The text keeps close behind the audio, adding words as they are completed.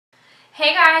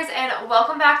Hey guys, and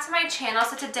welcome back to my channel.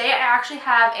 So today I actually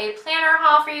have a planner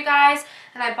haul for you guys,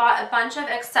 and I bought a bunch of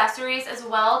accessories as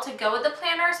well to go with the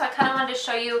planner. So I kind of wanted to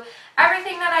show you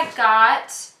everything that I got.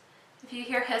 If you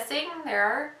hear hissing, there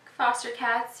are foster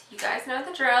cats. You guys know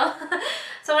the drill.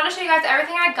 So I want to show you guys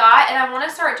everything I got, and I want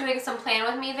to start doing some plan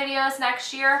with me videos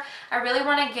next year. I really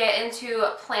want to get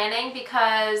into planning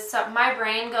because my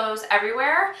brain goes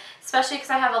everywhere, especially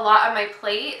because I have a lot on my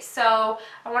plate. So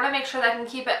I want to make sure that I can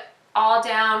keep it all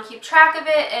down, keep track of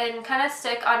it, and kind of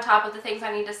stick on top of the things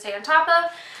I need to stay on top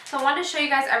of. So I wanted to show you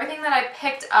guys everything that I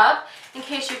picked up in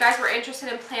case you guys were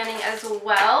interested in planning as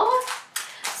well.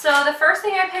 So the first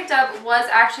thing I picked up was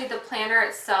actually the planner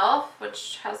itself,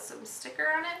 which has some sticker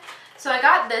on it. So I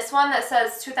got this one that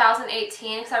says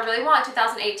 2018 because I really want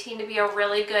 2018 to be a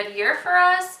really good year for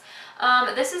us.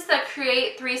 This is the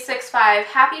Create 365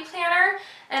 Happy Planner,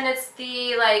 and it's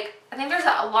the, I think there's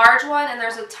a large one and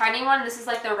there's a tiny one. This is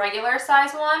like the regular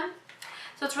size one.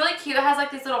 So it's really cute. It has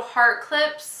like these little heart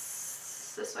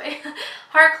clips, this way,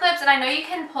 heart clips, and I know you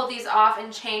can pull these off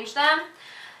and change them.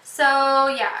 So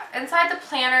yeah, inside the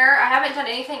planner, I haven't done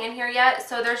anything in here yet,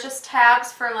 so there's just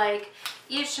tabs for like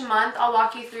each month. I'll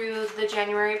walk you through the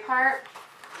January part.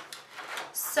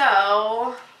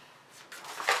 So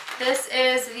this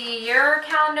is the year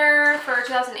calendar for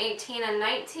 2018 and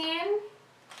 19.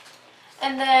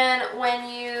 And then when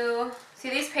you see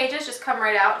these pages just come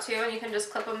right out too, and you can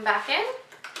just clip them back in.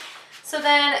 So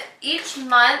then each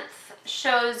month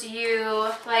shows you,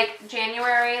 like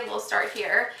January, we'll start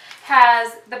here,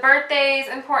 has the birthdays,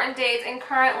 important dates, and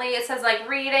currently it says like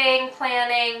reading,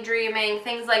 planning, dreaming,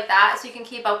 things like that, so you can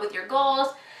keep up with your goals.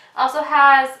 Also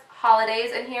has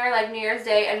holidays in here like New Year's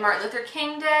Day and Martin Luther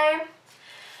King Day.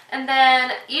 And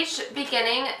then each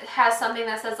beginning has something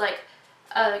that says like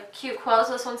a cute quote.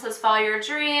 So this one says, follow your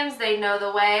dreams, they know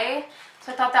the way.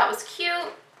 So I thought that was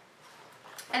cute.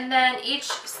 And then each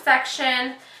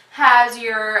section has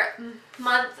your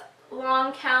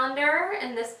month-long calendar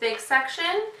in this big section.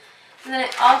 And then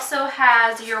it also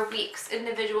has your weeks,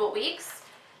 individual weeks.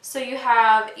 So you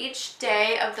have each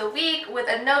day of the week with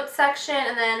a note section,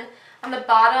 and then on the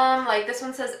bottom, like this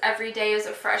one says every day is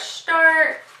a fresh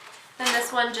start. Then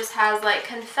this one just has like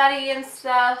confetti and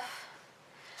stuff.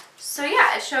 So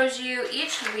yeah, it shows you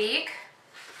each week,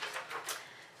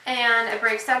 and it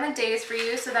breaks down the days for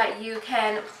you so that you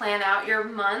can plan out your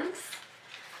month.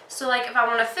 So like if I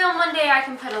want to film one day, I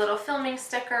can put a little filming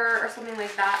sticker or something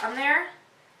like that on there.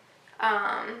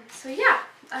 So yeah,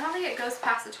 I don't think it goes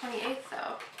past the 28th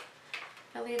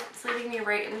though. It's leading me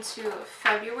right into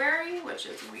February, which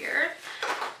is weird.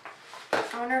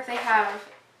 I wonder if they have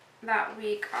that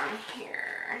week on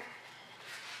here.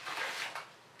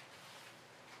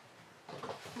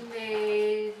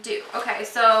 They do. Okay,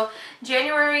 so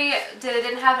January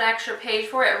didn't have an extra page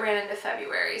for it. It ran into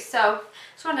February. So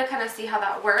just wanted to kind of see how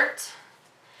that worked.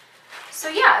 So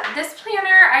yeah, this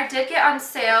planner I did get on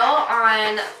sale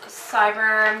on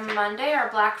Cyber Monday or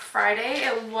Black Friday.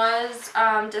 It was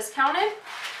discounted,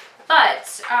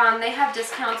 but they have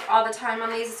discounts all the time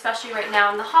on these, especially right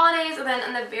now in the holidays. And then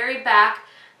in the very back,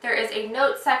 there is a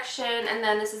note section, and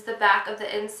then this is the back of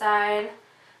the inside.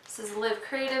 This is Live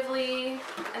Creatively,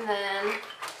 and then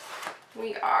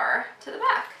we are to the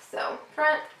back. So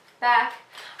front, back,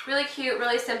 really cute,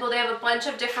 really simple. They have a bunch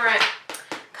of different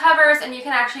covers, and you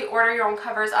can actually order your own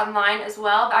covers online as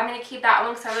well. But I'm going to keep that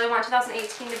one because I really want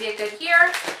 2018 to be a good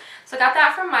year. So I got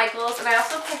that from Michael's, and I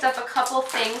also picked up a couple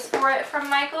things for it from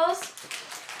Michael's.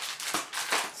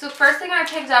 So the first thing I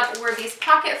picked up were these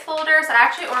pocket folders. I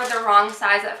actually ordered the wrong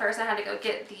size at first. I had to go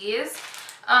get these.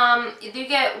 You do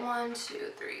get 1,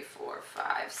 2, 3, 4,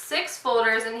 5, 6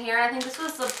 folders in here. I think this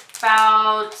was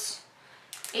about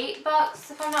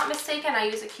 $8 if I'm not mistaken. I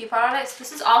used a coupon on it. So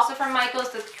this is also from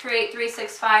Michael's, the Create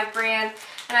 365 brand,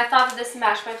 and I thought that this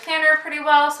matched my planner pretty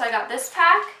well, so I got this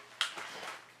pack.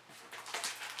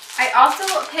 I also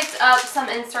picked up some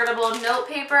insertable note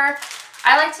paper.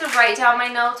 I like to write down my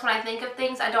notes when I think of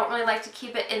things. I don't really like to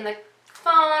keep it in the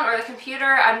phone or the computer.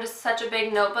 I'm just such a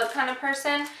big notebook kind of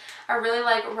person. I really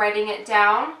like writing it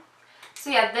down. So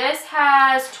yeah, this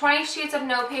has 20 sheets of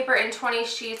note paper and 20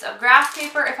 sheets of graph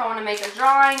paper if I want to make a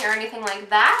drawing or anything like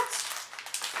that.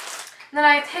 And then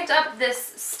I picked up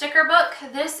this sticker book.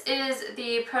 This is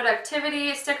the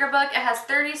productivity sticker book. It has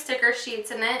 30 sticker sheets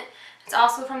in it. It's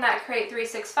also from that Create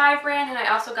 365 brand, and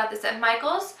I also got this at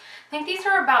Michael's. I think these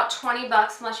are about 20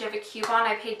 bucks unless you have a coupon.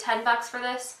 I paid 10 bucks for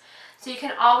this. So you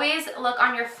can always look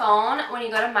on your phone when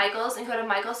you go to Michael's and go to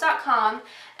michaels.com,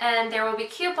 and there will be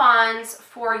coupons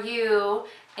for you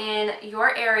in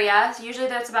your area. So usually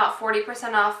that's about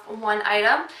 40% off one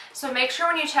item. So make sure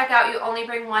when you check out you only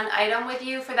bring one item with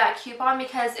you for that coupon,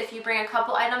 because if you bring a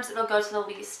couple items it'll go to the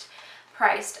least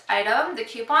priced item, the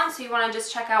coupon. So you want to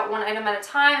just check out one item at a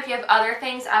time. If you have other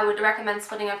things, I would recommend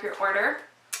splitting up your order.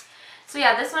 So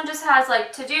yeah, this one just has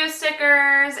like to-do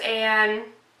stickers and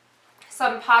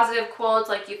some positive quotes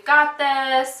like "you've got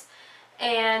this,"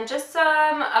 and just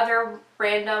some other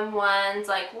random ones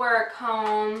like work,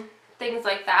 home, things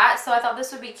like that. So I thought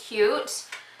this would be cute.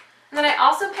 And then I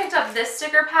also picked up this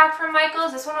sticker pack from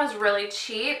Michael's. This one was really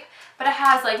cheap, but it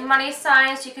has like money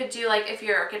signs. You could do like if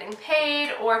you're getting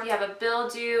paid or if you have a bill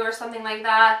due or something like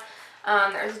that.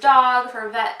 There's dog for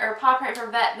vet, or paw print for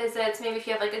vet visits. Maybe if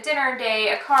you have like a dinner date,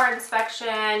 a car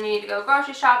inspection, you need to go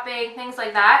grocery shopping, things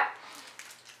like that.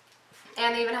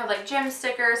 And they even have like gym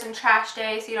stickers and trash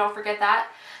day, so you don't forget that.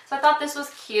 So I thought this was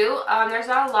cute. There's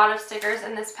not a lot of stickers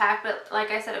in this pack, but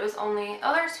like I said, it was only,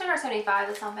 oh, there's $275.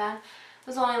 That's not bad. It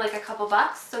was only like a couple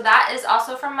bucks. So that is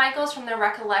also from Michael's, from their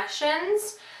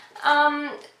Recollections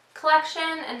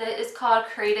collection, and it is called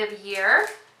Creative Year.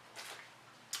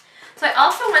 So I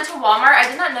also went to Walmart. I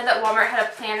did not know that Walmart had a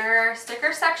planner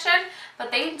sticker section,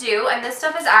 but they do, and this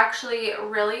stuff is actually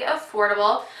really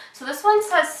affordable. So this one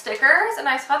says stickers, and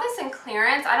I saw this in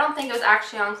clearance. I don't think it was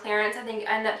actually on clearance. I think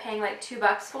I ended up paying like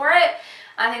 $2 for it.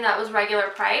 I think that was regular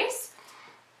price.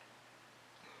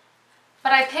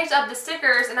 But I picked up the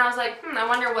stickers, and I was like, I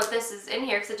wonder what this is in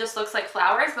here, because it just looks like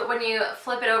flowers. But when you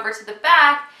flip it over to the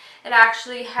back, it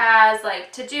actually has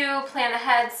like to-do, plan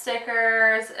ahead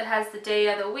stickers. It has the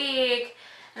day of the week,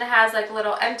 and it has like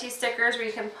little empty stickers where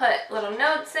you can put little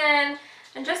notes in,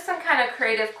 and just some kind of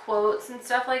creative quotes and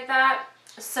stuff like that.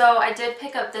 So I did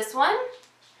pick up this one.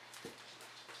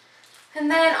 And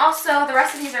then also the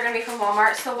rest of these are going to be from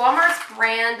Walmart. So Walmart's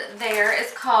brand there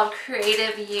is called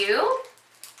Creative You.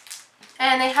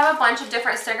 And they have a bunch of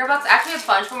different sticker books. Actually, a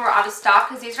bunch of them were out of stock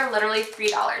because these are literally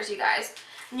 $3, you guys.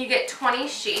 And you get 20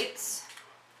 sheets.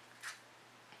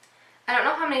 I don't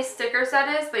know how many stickers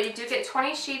that is, but you do get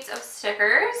 20 sheets of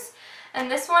stickers.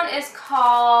 And this one is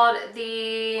called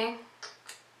the,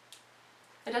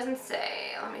 it doesn't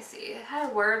say, let me see, it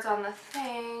had words on the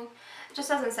thing. It just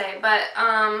doesn't say, but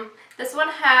this one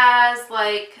has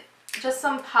like just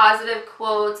some positive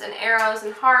quotes and arrows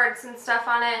and hearts and stuff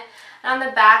on it. And on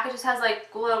the back it just has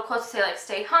like little quotes to say like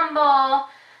stay humble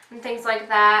and things like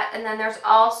that. And then there's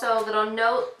also little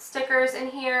note stickers in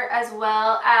here, as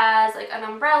well as like an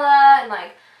umbrella and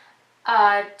like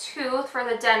a tooth for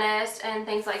the dentist and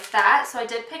things like that. So I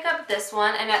did pick up this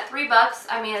one, and at $3,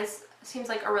 I mean, it seems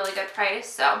like a really good price.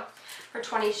 So for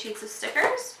 20 sheets of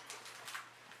stickers.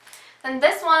 And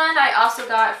this one I also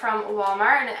got from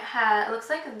Walmart, and it looks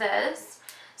like this.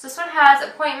 So this one has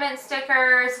appointment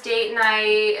stickers, date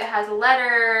night, it has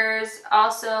letters,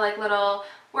 also like little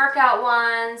workout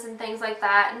ones and things like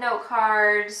that, note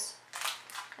cards,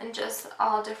 and just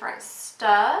all different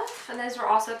stuff. And those were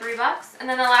also $3. And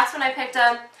then the last one I picked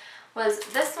up was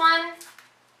this one.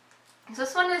 So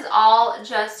this one is all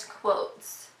just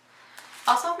quotes.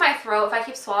 Also with my throat, if I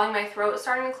keep swallowing, my throat is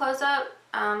starting to close up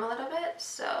a little bit.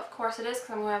 So of course it is,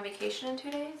 because I'm going on vacation in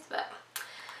 2 days. But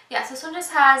yeah, so this one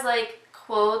just has like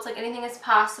quotes like anything is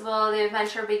possible, the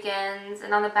adventure begins,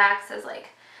 and on the back says like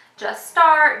just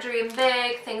start, dream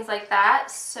big, things like that.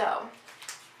 So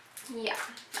yeah,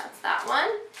 that's that one.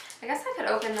 I guess I could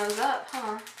open those up,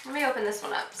 huh? Let me open this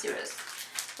one up, see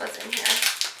what's in here.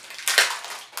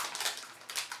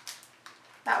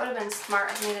 That would have been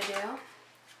smart of me to do.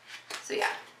 So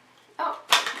yeah. Oh,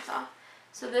 that's off.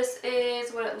 So this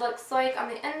is what it looks like on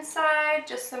the inside.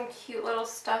 Just some cute little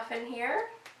stuff in here.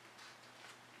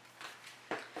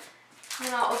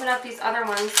 And I'll open up these other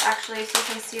ones actually so you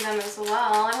can see them as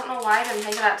well. I don't know why I didn't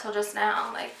think of that till just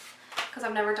now, like, because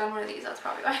I've never done one of these, that's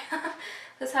probably why.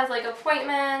 This has like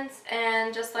appointments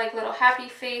and just like little happy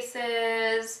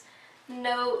faces,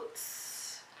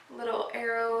 notes, little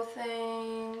arrow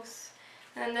things.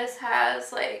 And this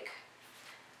has like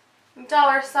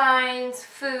dollar signs,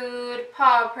 food,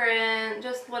 paw print,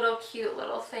 just little cute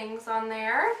little things on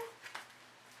there.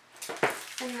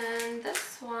 And then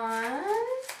this one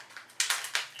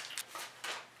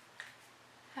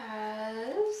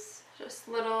has just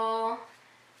little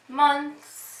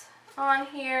months on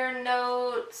here,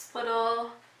 notes,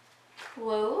 little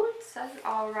quotes. That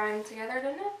all rhymed together,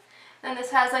 didn't it? And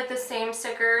this has like the same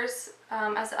stickers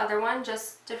as the other one,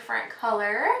 just different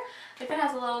color. It even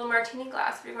has a little martini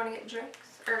glass if you're going to get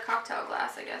drinks, or a cocktail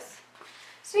glass, I guess.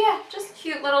 So yeah, just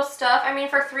cute little stuff. I mean,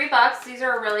 for $3, these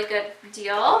are a really good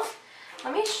deal.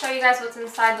 Let me show you guys what's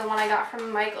inside the one I got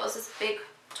from Michael's. This big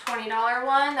 $20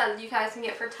 one that you guys can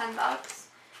get for $10.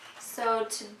 So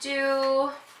to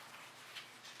do,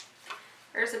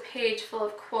 there's a page full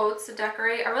of quotes to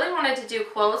decorate. I really wanted to do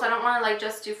quotes. I don't want to like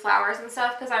just do flowers and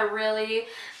stuff because I really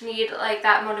need like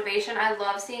that motivation. I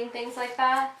love seeing things like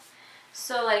that.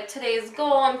 So like today's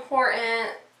goal,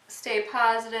 important, stay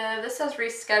positive. This says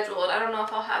rescheduled. I don't know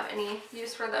if I'll have any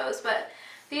use for those, but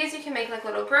these you can make like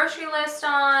little grocery list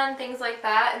on, things like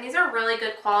that. And these are really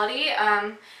good quality.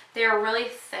 They're really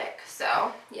thick,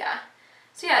 so yeah.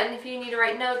 So yeah, and if you need to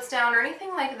write notes down or anything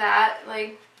like that,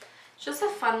 like it's just a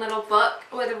fun little book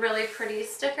with really pretty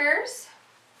stickers.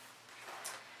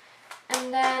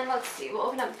 And then let's see, we'll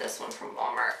open up this one from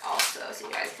Walmart also so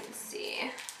you guys can see.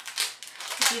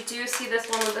 You do see this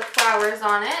one with the flowers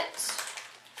on it.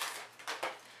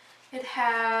 It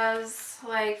has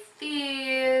like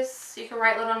these, so you can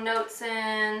write little notes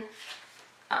in,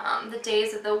 the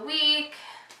days of the week,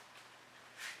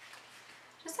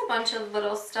 just a bunch of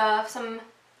little stuff, some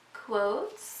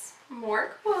quotes,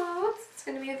 more quotes. It's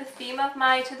going to be the theme of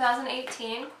my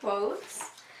 2018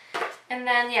 quotes. And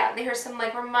then yeah, here's some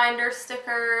like reminder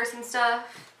stickers and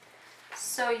stuff.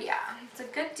 So yeah, it's a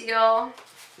good deal.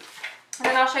 And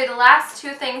then I'll show you the last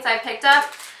two things I picked up.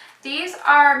 These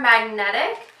are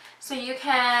magnetic, so you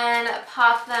can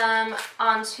pop them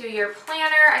onto your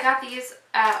planner. I got these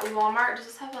at Walmart. Does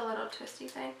this have a little twisty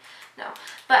thing? No.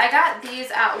 But I got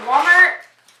these at Walmart.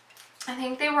 I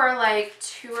think they were like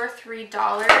 $2 or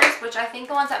 $3, which I think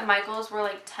the ones at Michael's were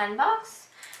like 10 bucks.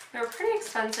 They were pretty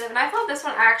expensive, and I thought this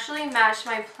one actually matched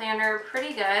my planner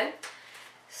pretty good.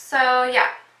 So yeah,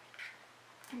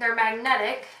 they're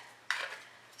magnetic.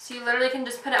 So you literally can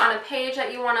just put it on a page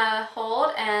that you want to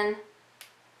hold and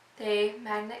they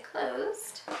magnet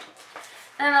closed.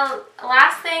 And the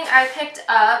last thing I picked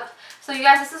up, so you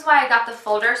guys, this is why I got the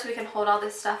folder so we can hold all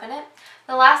this stuff in it.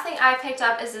 The last thing I picked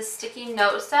up is this sticky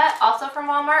note set, also from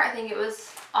Walmart. I think it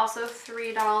was also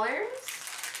 $3.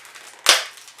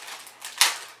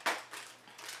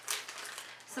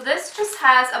 So this just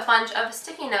has a bunch of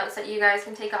sticky notes that you guys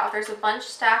can take off. There's a bunch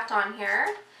stacked on here.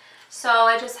 So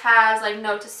it just has like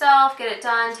note to self, get it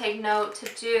done, take note, to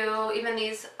do. Even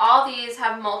these, all these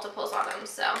have multiples on them,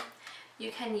 so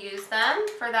you can use them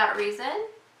for that reason.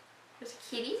 There's a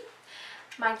kitty,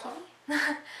 my kitty.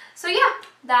 So yeah,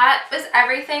 that was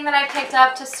everything that I picked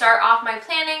up to start off my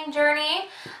planning journey.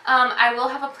 I will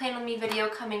have a plan with me video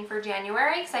coming for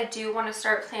January because I do want to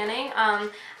start planning. I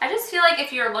just feel like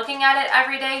if you're looking at it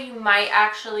every day, you might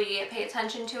actually pay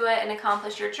attention to it and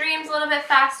accomplish your dreams a little bit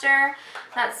faster.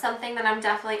 That's something that I'm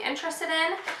definitely interested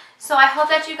in. So I hope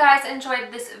that you guys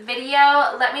enjoyed this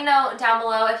video. Let me know down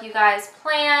below if you guys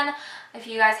plan, if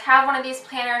you guys have one of these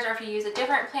planners, or if you use a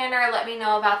different planner. Let me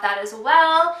know about that as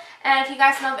well. And if you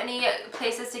guys know of any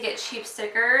places to get cheap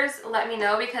stickers, let me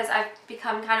know, because I've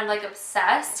become kind of like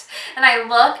obsessed. And I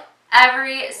look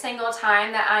every single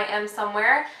time that I am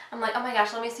somewhere. I'm like, oh my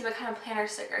gosh, let me see what kind of planner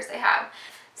stickers they have.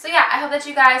 So yeah, I hope that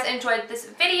you guys enjoyed this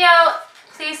video.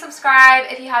 Please subscribe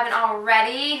if you haven't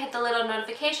already. Hit the little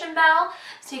notification bell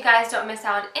so you guys don't miss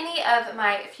out on any of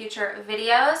my future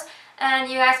videos. And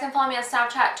you guys can follow me on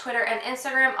Snapchat, Twitter, and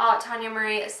Instagram, all at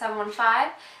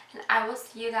TanyaMarie715. And I will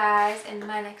see you guys in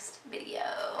my next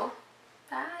video.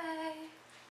 Bye!